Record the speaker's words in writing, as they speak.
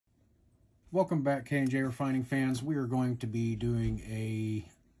Welcome back, K&J Refining fans. We are going to be doing a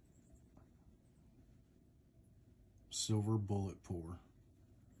silver bullet pour.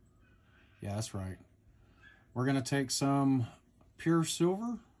 Yeah, that's right. We're going to take some pure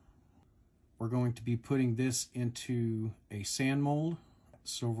silver. We're going to be putting this into a sand mold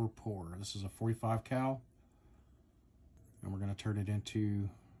silver pour. This is a 45 cal. And we're going to turn it into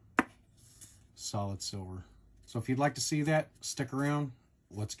solid silver. So if you'd like to see that, stick around.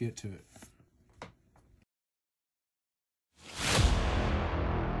 Let's get to it.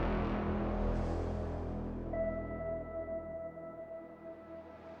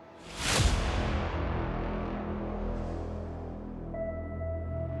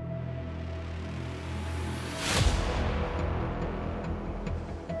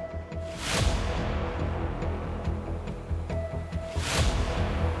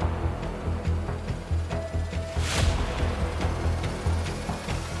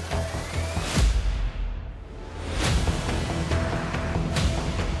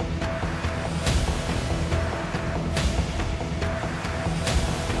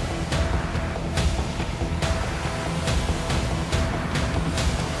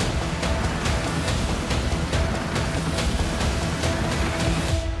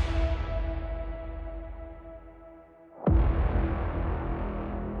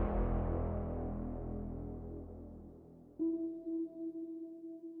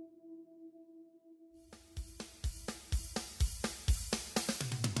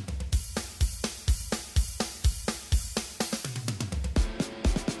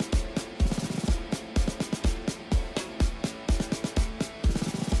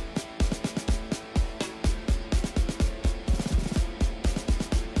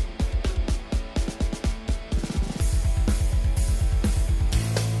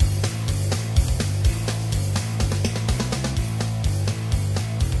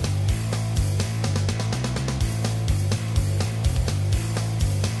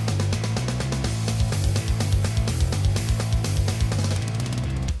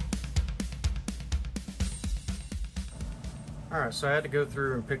 Alright, so I had to go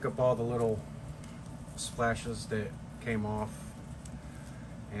through and pick up all the little splashes that came off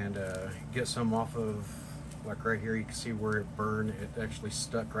and get some off of, like right here, you can see where it burned. It actually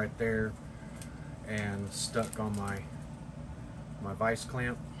stuck right there and stuck on my vice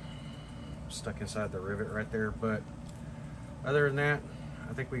clamp, stuck inside the rivet right there. But other than that,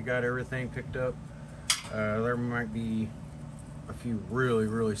 I think we got everything picked up. There might be a few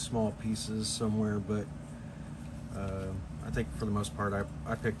really small pieces somewhere, but I think for the most part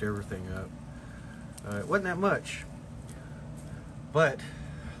I picked everything up. It wasn't that much, but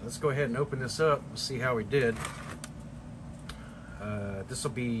let's go ahead and open this up and see how we did. This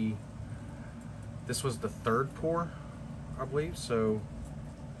was the third pour, I believe, so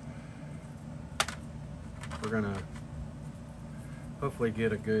we're gonna hopefully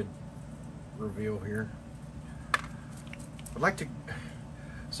get a good reveal here. I'd like to,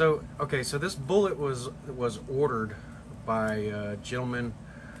 so this bullet was ordered by a gentleman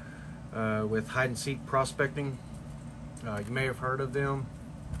with hide and seek prospecting. You may have heard of them,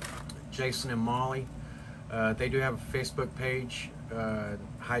 Jason and Molly. They do have a Facebook page,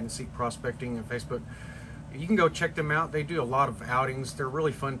 hide and seek prospecting on Facebook. You can go check them out. They do a lot of outings. They're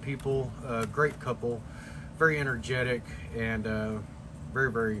really fun people, great couple, very energetic, and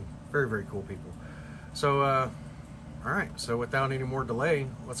very cool people. So all right, so without any more delay,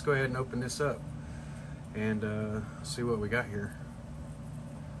 let's go ahead and open this up and see what we got here.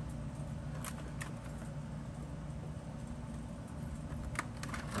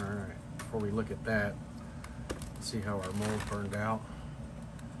 All right, before we look at that, let's see how our mold burned out.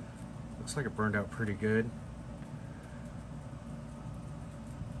 Looks like it burned out pretty good.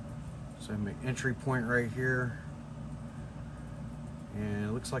 So I have my entry point right here, and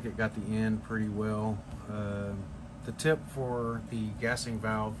it looks like it got the end pretty well. The tip for the gassing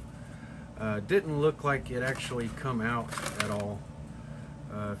valve didn't look like it actually come out at all.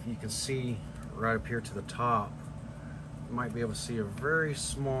 If you can see right up here to the top, you might be able to see a very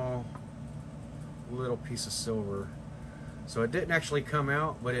small little piece of silver. So it didn't actually come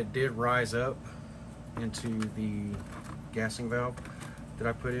out, but it did rise up into the gassing valve that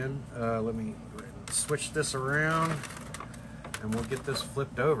I put in. Let me switch this around and we'll get this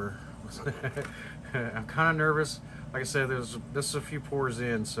flipped over. I'm kind of nervous. Like I said, this is a few pours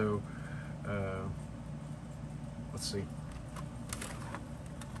in, so let's see.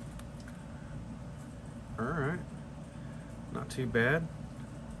 All right, not too bad.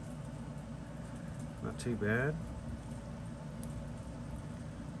 Not too bad.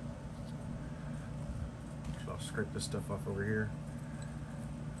 So I'll scrape this stuff off over here.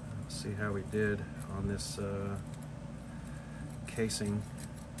 Let's see how we did on this casing,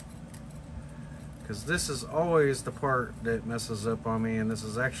 because this is always the part that messes up on me, and this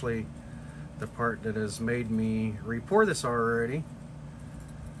is actually the part that has made me re-pour this already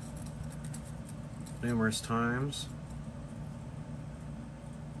numerous times.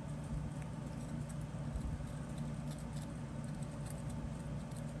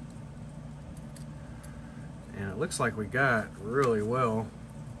 And it looks like we got really well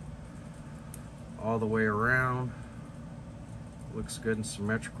all the way around. Looks good and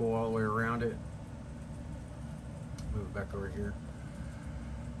symmetrical all the way around it. Move it back over here.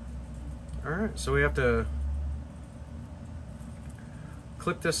 Alright, so we have to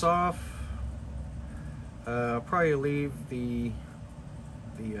clip this off. I'll probably leave the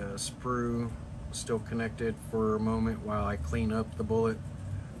sprue still connected for a moment while I clean up the bullet.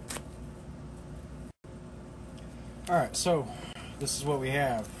 Alright, so this is what we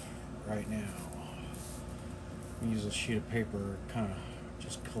have right now. Use a sheet of paper to kind of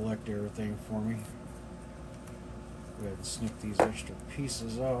just collect everything for me. Go ahead and snip these extra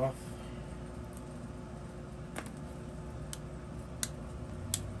pieces off.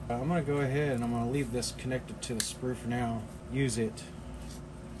 I'm going to go ahead and I'm going to leave this connected to the sprue for now. Use it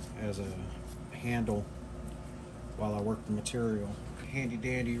as a handle while I work the material. Handy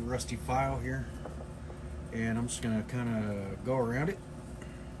dandy rusty file here. And I'm just going to kind of go around it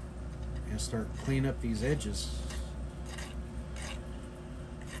and start cleaning up these edges.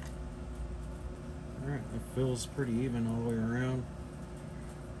 Alright, it feels pretty even all the way around.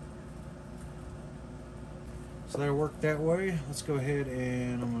 So that'll work that way. Let's go ahead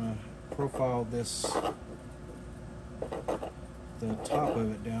and I'm going to profile this, the top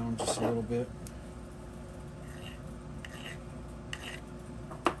of it down just a little bit.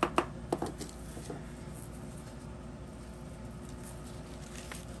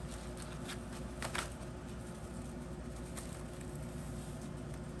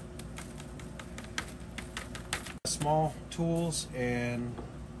 Small tools and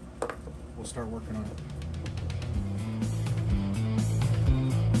we'll start working on it.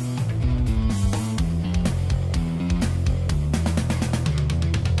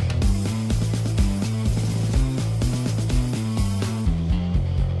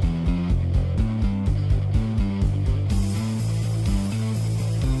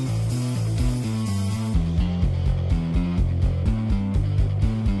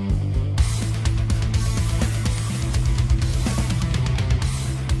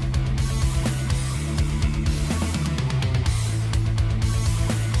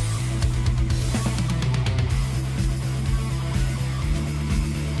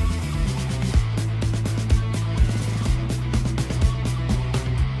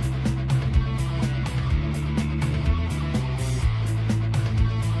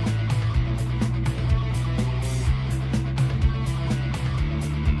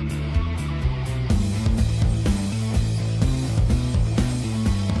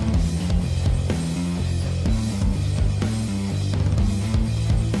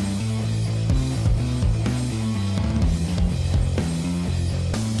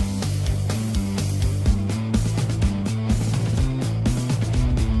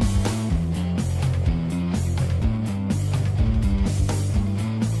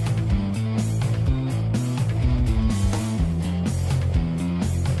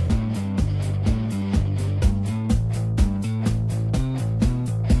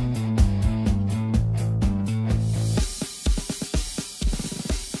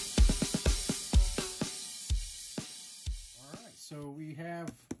 So we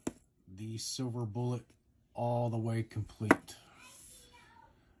have the silver bullet all the way complete.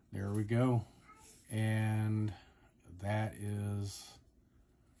 There we go. And that is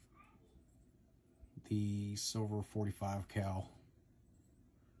the silver 45 cal.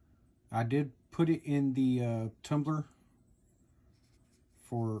 I did put it in the tumbler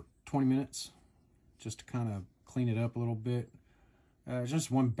for 20 minutes just to kind of clean it up a little bit.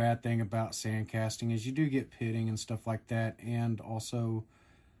 Just one bad thing about sand casting is you do get pitting and stuff like that, and also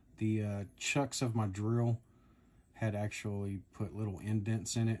the chucks of my drill had actually put little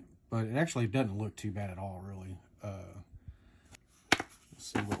indents in it, but it actually doesn't look too bad at all, really. Let's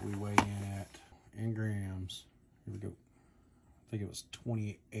see what we weigh in at in grams. Here we go. I think it was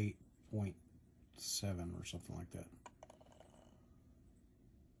 28.7 or something like that.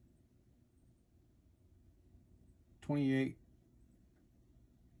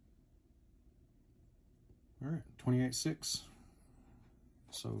 All right, 28.6.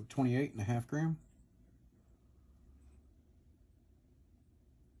 So 28.5 gram.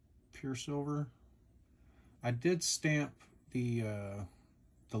 Pure silver. I did stamp the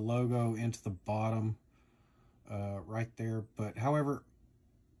the logo into the bottom right there. But however,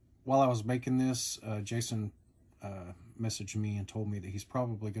 while I was making this, Jason messaged me and told me that he's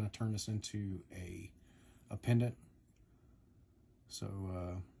probably going to turn this into a pendant. So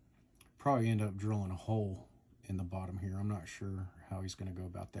probably end up drilling a hole in the bottom here. I'm not sure how he's going to go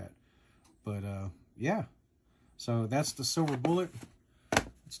about that. But yeah, so that's the silver bullet.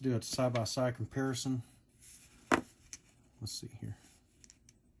 Let's do a side-by-side comparison. Let's see here.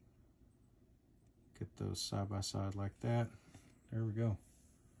 Get those side-by-side like that. There we go.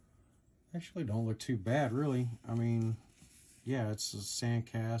 Actually don't look too bad, really. I mean, yeah, it's a sand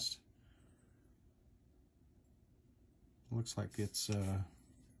cast. Looks like it's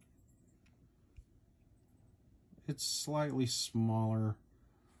slightly smaller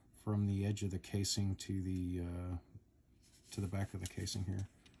from the edge of the casing to the back of the casing here,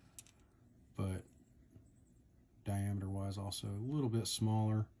 but diameter wise also a little bit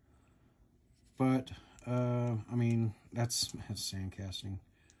smaller. But I mean, that's sand casting.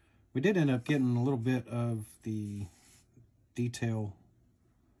 We did end up getting a little bit of the detail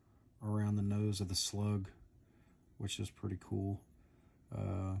around the nose of the slug, which is pretty cool.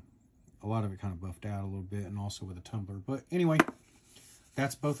 A lot of it kind of buffed out a little bit, and also with a tumbler. But anyway,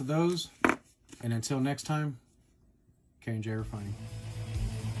 that's both of those. And until next time, K&J Refining.